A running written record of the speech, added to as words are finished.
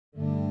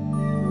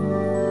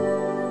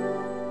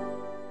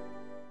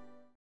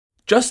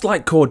Just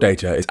like Core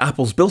Data is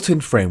Apple's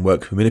built-in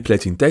framework for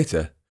manipulating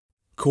data,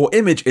 Core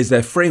Image is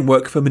their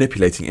framework for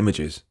manipulating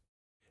images.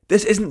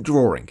 This isn't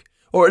drawing,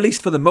 or at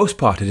least for the most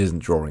part it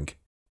isn't drawing,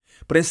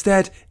 but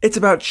instead it's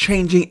about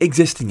changing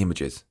existing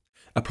images,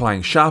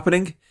 applying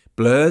sharpening,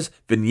 blurs,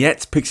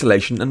 vignettes,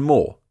 pixelation and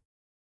more.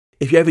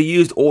 If you ever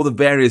used all the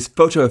various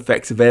photo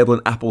effects available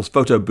in Apple's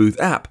Photo Booth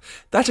app,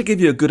 that should give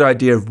you a good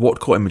idea of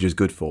what Core Image is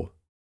good for.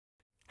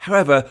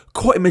 However,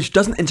 Core Image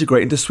doesn't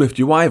integrate into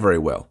SwiftUI very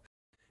well.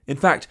 In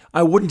fact,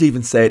 I wouldn't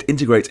even say it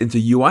integrates into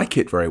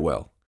UIKit very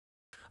well.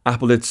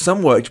 Apple did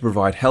some work to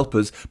provide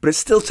helpers, but it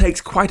still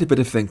takes quite a bit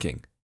of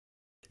thinking.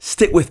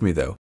 Stick with me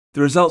though,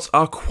 the results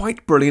are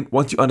quite brilliant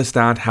once you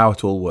understand how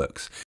it all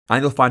works,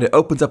 and you'll find it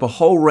opens up a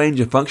whole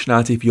range of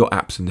functionality for your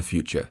apps in the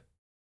future.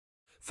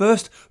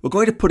 First, we're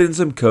going to put in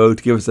some code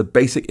to give us a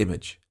basic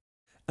image.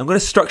 I'm going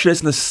to structure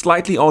this in a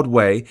slightly odd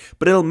way,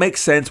 but it'll make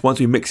sense once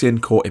we mix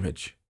in Core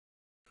Image.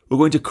 We're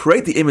going to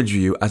create the image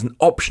view as an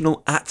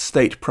optional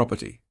 @state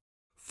property.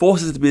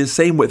 Force it to be the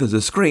same width as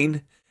the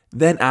screen,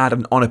 then add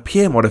an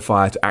onAppear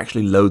modifier to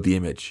actually load the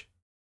image.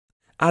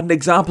 Add an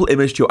example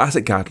image to your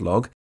asset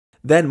catalog,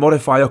 then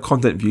modify your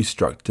content view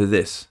struct to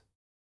this.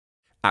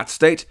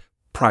 @state,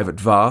 private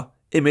var,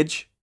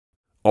 image,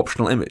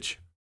 optional image.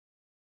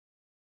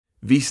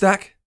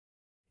 vstack,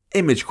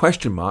 image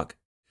question mark,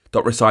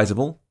 dot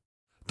resizable,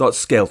 dot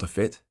scale to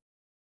fit.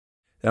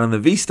 Then on the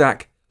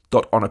vstack,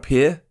 dot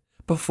onAppear,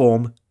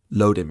 perform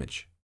load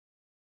image.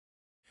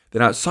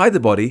 Then outside the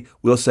body,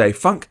 we'll say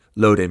func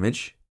load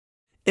image,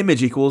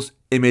 image equals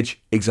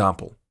image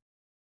example.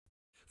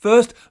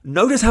 First,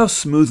 notice how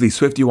smoothly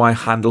SwiftUI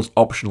handles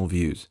optional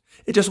views.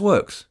 It just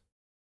works.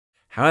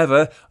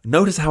 However,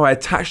 notice how I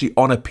attach the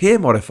onAppear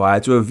modifier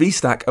to a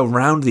vstack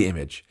around the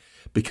image,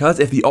 because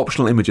if the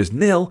optional image is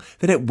nil,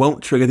 then it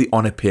won't trigger the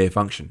onAppear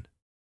function.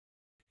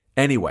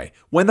 Anyway,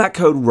 when that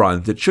code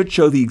runs, it should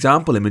show the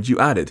example image you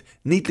added,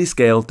 neatly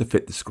scaled to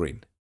fit the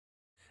screen.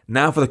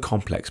 Now for the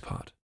complex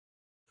part.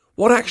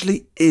 What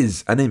actually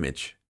is an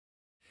image?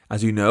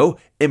 As you know,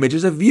 image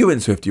is a view in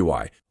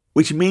SwiftUI,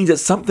 which means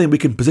it's something we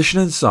can position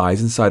and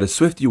size inside a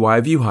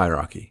SwiftUI view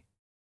hierarchy.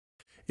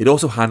 It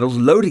also handles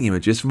loading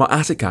images from our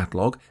asset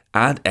catalog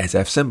and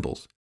SF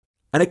symbols,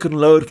 and it can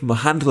load from a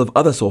handful of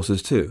other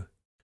sources too.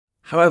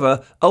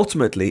 However,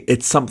 ultimately,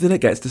 it's something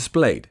that gets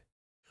displayed.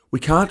 We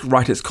can't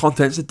write its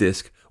contents to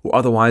disk or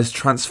otherwise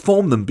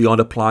transform them beyond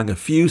applying a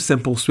few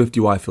simple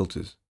SwiftUI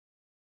filters.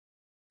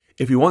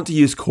 If we want to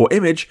use Core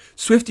Image,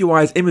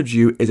 SwiftUI's image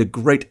view is a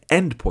great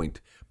endpoint,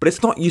 but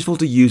it's not useful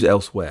to use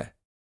elsewhere.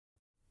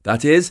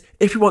 That is,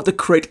 if you want to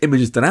create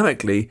images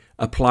dynamically,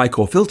 apply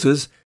core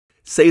filters,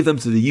 save them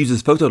to the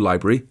user's photo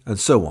library, and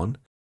so on,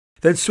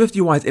 then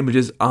SwiftUI's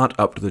images aren't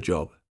up to the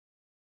job.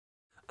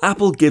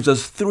 Apple gives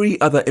us 3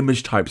 other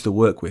image types to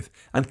work with,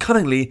 and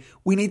cunningly,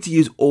 we need to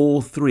use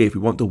all 3 if we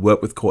want to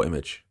work with Core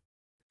Image.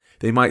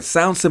 They might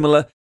sound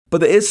similar, but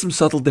there is some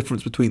subtle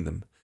difference between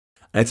them,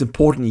 and it's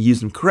important you use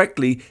them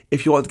correctly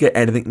if you want to get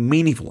anything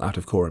meaningful out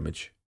of Core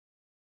Image.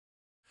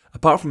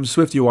 Apart from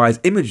SwiftUI's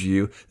image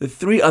view, the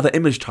 3 other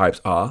image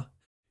types are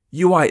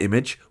UI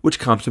image, which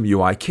comes from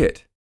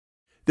UIKit.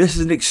 This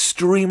is an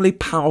extremely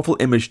powerful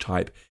image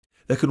type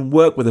that can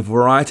work with a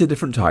variety of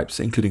different types,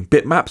 including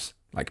bitmaps,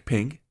 like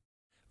ping,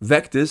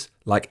 vectors,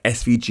 like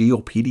SVG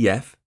or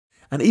PDF,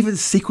 and even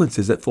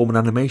sequences that form an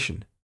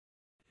animation.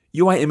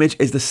 UI image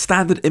is the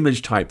standard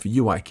image type for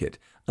UIKit,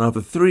 and of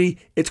the 3,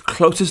 it's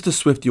closest to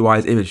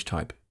SwiftUI's image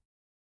type.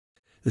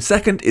 The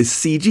second is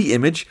CG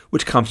image,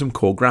 which comes from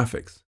Core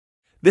Graphics.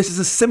 This is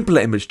a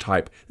simpler image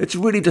type that's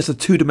really just a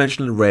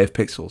 2-dimensional array of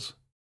pixels.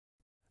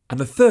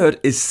 And the third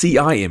is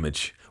CI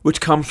image,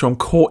 which comes from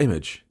Core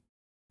Image.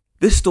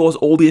 This stores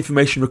all the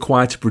information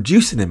required to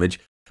produce an image,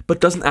 but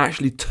doesn't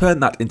actually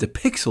turn that into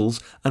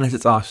pixels unless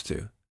it's asked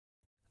to.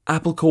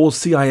 Apple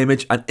calls CI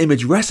image an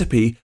image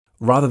recipe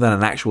rather than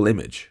an actual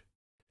image.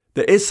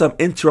 There is some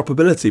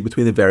interoperability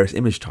between the various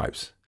image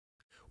types.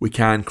 We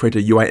can create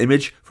a UI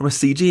image from a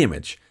CG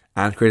image,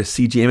 and create a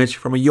CG image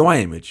from a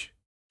UI image.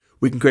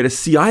 We can create a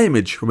CI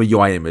image from a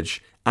UI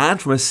image,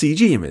 and from a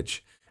CG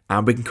image,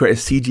 and we can create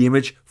a CG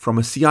image from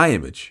a CI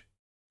image.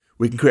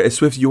 We can create a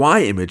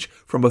SwiftUI image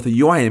from both a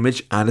UI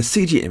image and a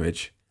CG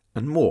image,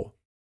 and more.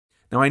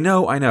 Now I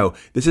know,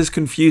 this is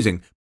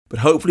confusing, but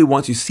hopefully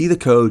once you see the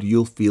code,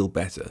 you'll feel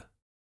better.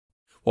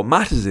 What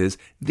matters is,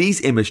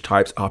 these image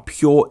types are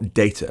pure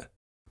data.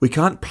 We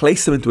can't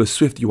place them into a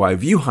SwiftUI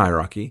view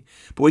hierarchy,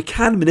 but we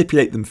can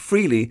manipulate them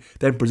freely,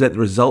 then present the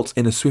results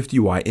in a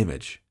SwiftUI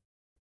image.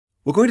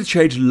 We're going to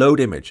change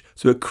load image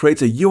so it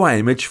creates a UI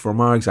image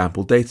from our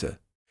example data,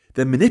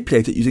 then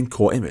manipulate it using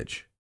Core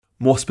Image.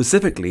 More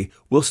specifically,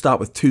 we'll start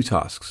with 2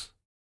 tasks.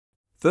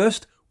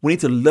 First, we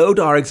need to load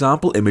our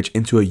example image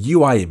into a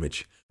UI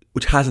image,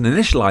 which has an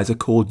initializer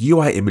called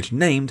UI image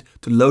named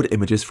to load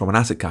images from an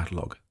asset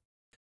catalog.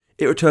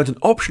 It returns an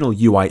optional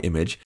UI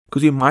image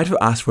because we might have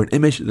asked for an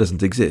image that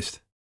doesn't exist.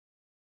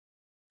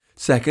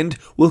 Second,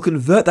 we'll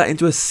convert that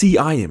into a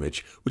CI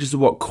image, which is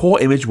what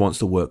Core Image wants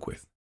to work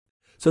with.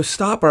 So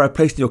start by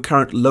replacing your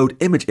current load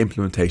image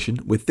implementation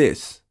with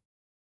this.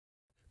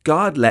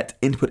 guard let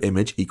input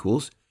image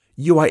equals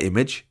UI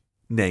image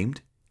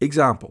named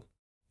example,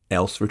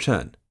 else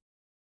return.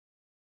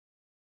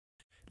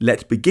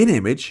 Let begin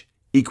image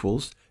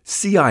equals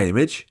CI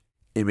image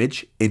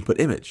input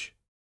image.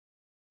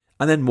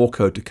 And then more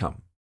code to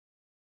come.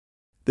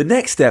 The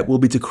next step will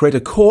be to create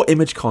a core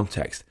image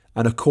context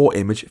and a core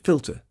image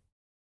filter.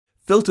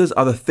 Filters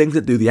are the things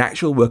that do the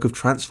actual work of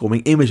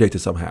transforming image data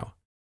somehow,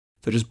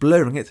 such as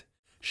blurring it,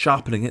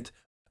 sharpening it,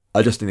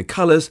 adjusting the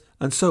colors,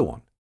 and so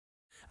on.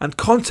 And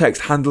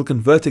context handle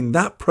converting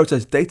that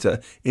processed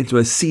data into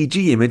a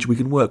CG image we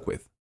can work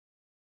with.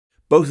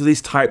 Both of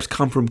these types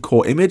come from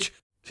core image,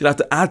 so you'll have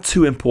to add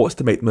 2 imports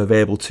to make them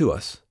available to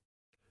us.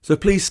 So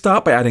please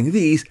start by adding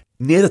these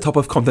near the top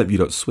of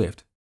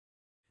contentview.swift.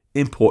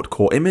 Import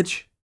core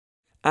image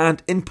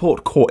and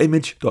import core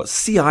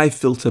image.ci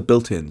filter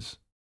built-ins.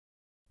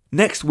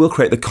 Next, we'll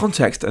create the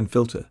context and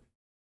filter.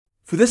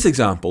 For this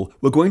example,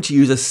 we're going to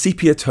use a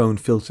sepia tone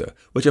filter,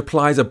 which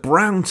applies a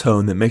brown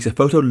tone that makes a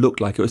photo look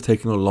like it was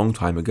taken a long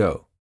time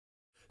ago.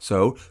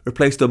 So,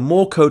 replace the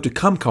more code to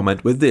come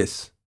comment with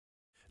this.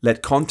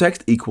 Let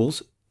context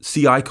equals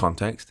CI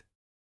context.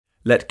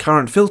 Let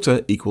current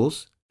filter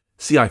equals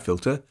CI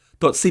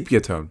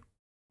filter.sepia tone.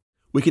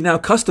 We can now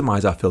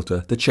customize our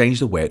filter to change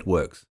the way it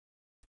works.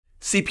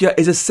 Sepia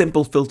is a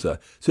simple filter,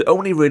 so it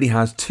only really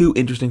has 2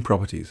 interesting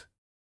properties.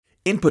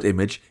 Input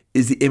image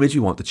is the image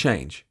we want to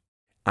change,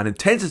 and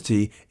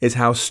intensity is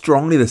how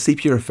strongly the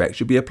sepia effect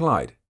should be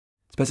applied,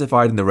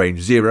 specified in the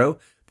range 0,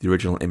 the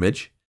original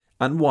image,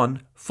 and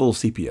 1, full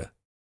sepia.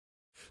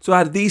 So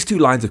add these 2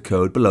 lines of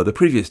code below the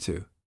previous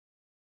 2.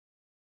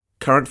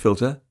 Current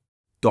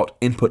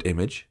filter.input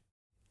image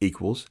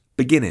equals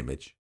begin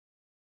image.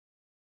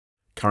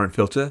 Current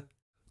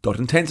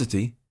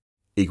filter.intensity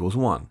equals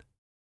 1.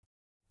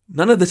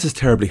 None of this is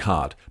terribly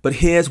hard, but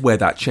here's where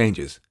that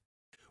changes.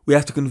 We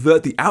have to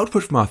convert the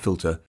output from our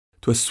filter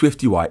to a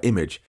SwiftUI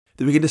image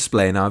that we can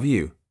display in our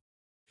view.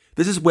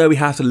 This is where we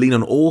have to lean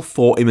on all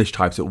 4 image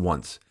types at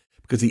once,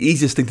 because the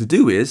easiest thing to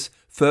do is,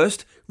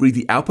 first, read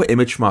the output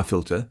image from our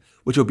filter,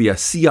 which will be a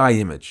CI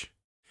image.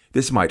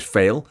 This might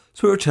fail,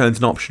 so it returns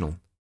an optional.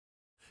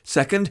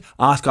 Second,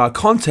 ask our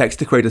context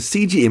to create a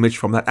CG image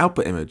from that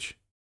output image.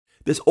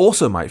 This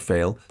also might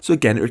fail, so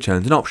again it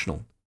returns an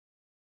optional.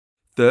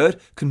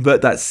 Third,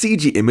 convert that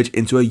CG image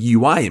into a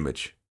UI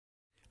image.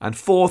 And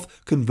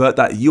fourth, convert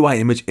that UI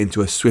image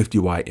into a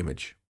SwiftUI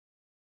image.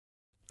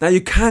 Now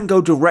you can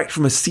go direct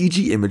from a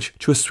CG image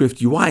to a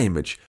SwiftUI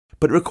image,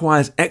 but it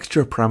requires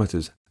extra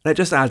parameters and it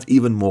just adds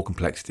even more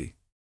complexity.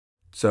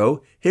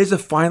 So here's the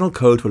final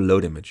code for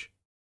load image.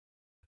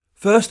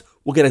 First,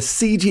 we'll get a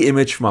CG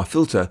image from our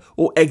filter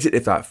or exit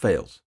if that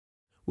fails.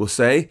 We'll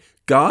say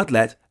guard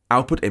let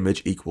output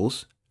image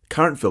equals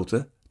current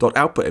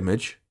filter.output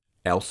image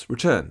else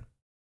return.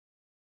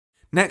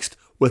 Next,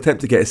 we'll attempt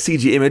to get a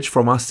CG image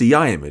from our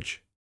CI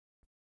image.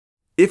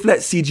 If let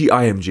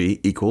CG_img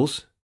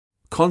equals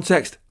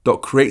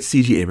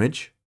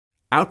context.createCGImage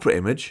output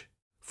image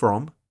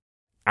from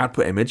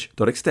output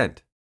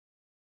image.extend.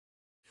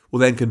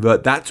 We'll then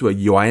convert that to a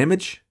UI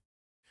image.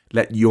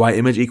 Let UI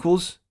image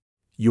equals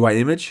UI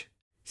image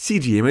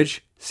CG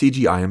image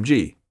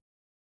CG_img.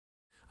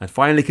 And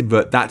finally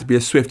convert that to be a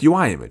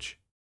SwiftUI image.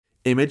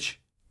 Image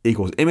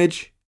equals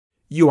image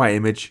UI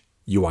image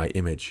UI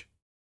image.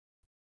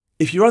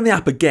 If you run the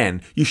app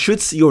again, you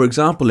should see your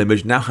example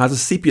image now has a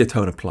sepia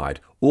tone applied,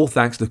 all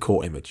thanks to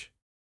core image.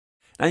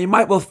 Now you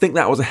might well think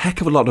that was a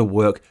heck of a lot of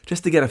work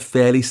just to get a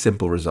fairly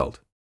simple result.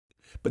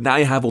 But now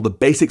you have all the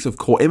basics of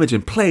core image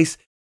in place,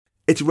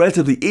 it's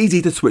relatively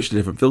easy to switch to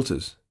different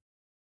filters.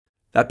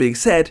 That being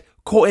said,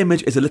 core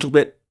image is a little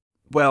bit,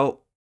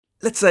 well,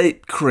 let's say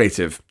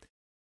creative.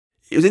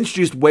 It was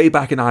introduced way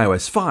back in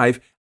iOS 5,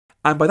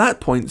 and by that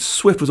point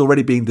Swift was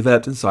already being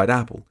developed inside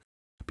Apple,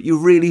 but you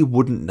really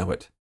wouldn't know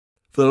it.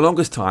 For the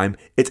longest time,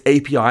 its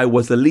API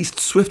was the least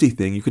Swifty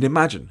thing you could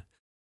imagine.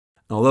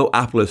 And although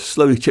Apple has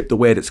slowly chipped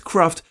away at its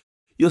craft,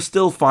 you'll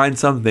still find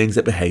some things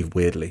that behave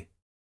weirdly.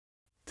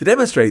 To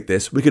demonstrate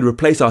this, we could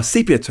replace our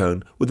sepia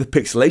tone with a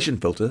pixelation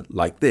filter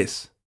like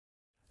this.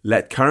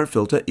 Let current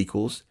filter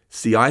equals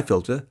CI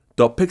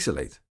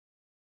filter.pixelate.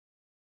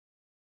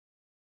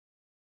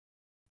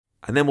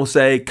 And then we'll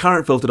say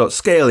current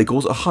filter.scale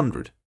equals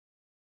 100.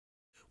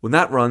 When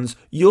that runs,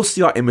 you'll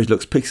see our image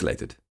looks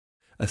pixelated.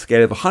 A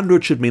scale of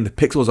 100 should mean the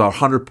pixels are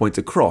 100 points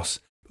across,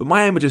 but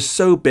my image is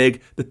so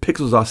big the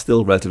pixels are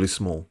still relatively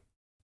small.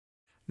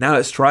 Now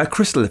let's try a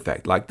crystal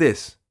effect like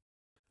this.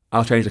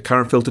 I'll change the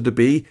current filter to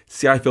be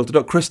CI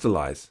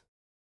filter.crystallize.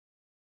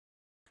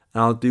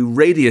 And I'll do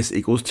radius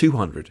equals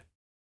 200.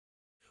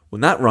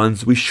 When that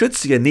runs, we should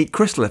see a neat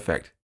crystal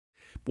effect.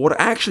 But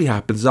what actually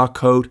happens is our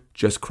code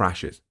just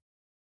crashes.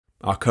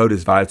 Our code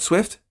is valid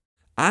Swift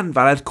and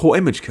valid core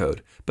image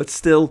code, but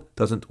still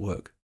doesn't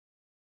work.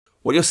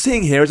 What you're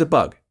seeing here is a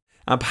bug,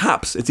 and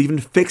perhaps it's even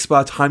fixed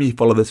by the time you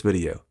follow this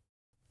video.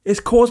 It's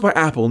caused by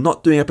Apple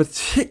not doing a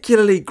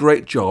particularly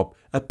great job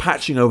at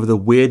patching over the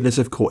weirdness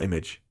of core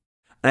image.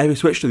 And if we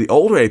switch to the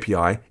older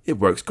API, it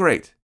works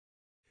great.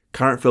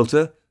 Current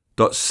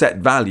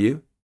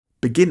filter.setValue,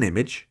 begin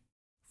image,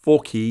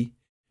 4-key,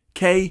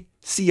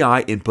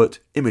 KCI input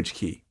image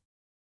key.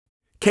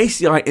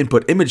 KCI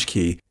input image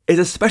key is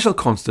a special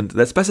constant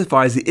that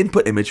specifies the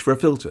input image for a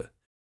filter.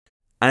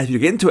 And if you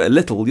get into it a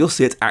little, you'll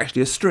see it's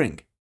actually a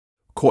string.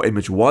 Core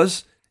image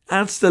was,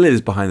 and still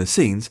is behind the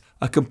scenes,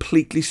 a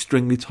completely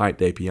stringly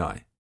typed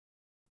API.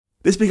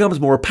 This becomes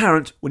more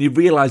apparent when you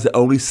realize that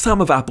only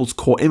some of Apple's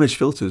core image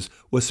filters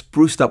were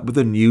spruced up with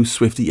the new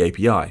SwiftUI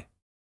API.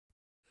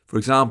 For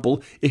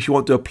example, if you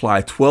want to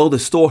apply twirl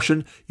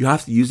distortion, you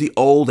have to use the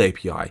old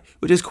API,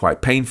 which is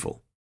quite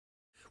painful.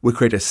 We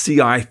create a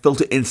CI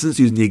filter instance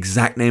using the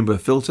exact name of a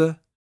filter.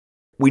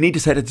 We need to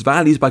set its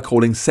values by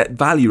calling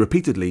setValue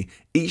repeatedly,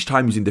 each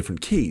time using different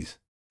keys.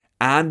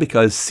 And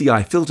because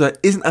CI filter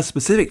isn't a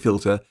specific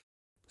filter,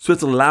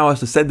 Swift will allow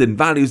us to send in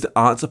values that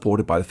aren't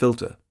supported by the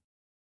filter.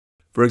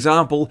 For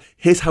example,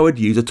 here's how we'd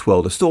use a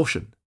twirl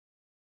distortion.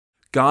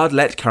 Guard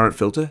let current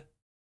filter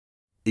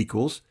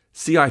equals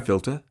CI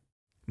filter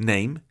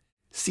name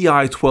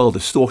CI twirl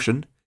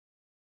distortion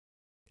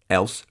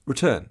else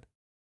return.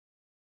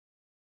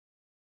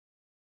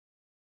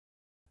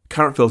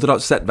 Current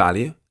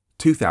filter.setValue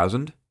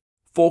 2000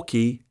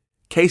 4-key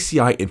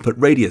KCI input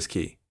radius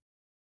key.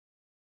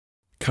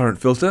 Current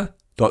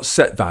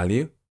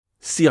filter.setValue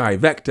CI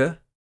vector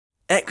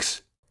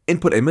x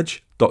input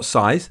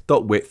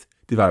image.size.width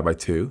divided by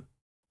 2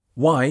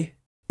 y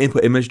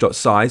input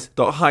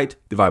image.size.height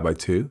divided by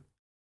 2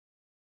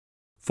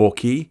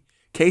 4-key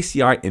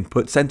KCI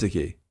input center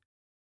key.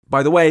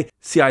 By the way,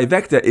 CI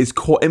vector is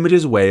core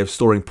image's way of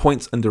storing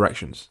points and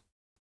directions.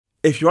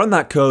 If you run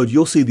that code,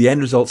 you'll see the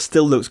end result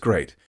still looks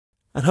great,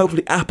 and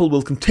hopefully Apple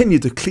will continue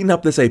to clean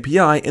up this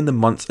API in the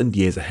months and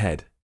years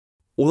ahead.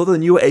 Although the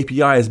newer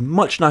API is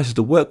much nicer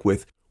to work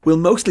with, we'll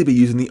mostly be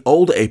using the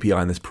older API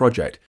in this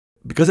project,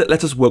 because it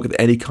lets us work with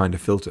any kind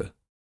of filter.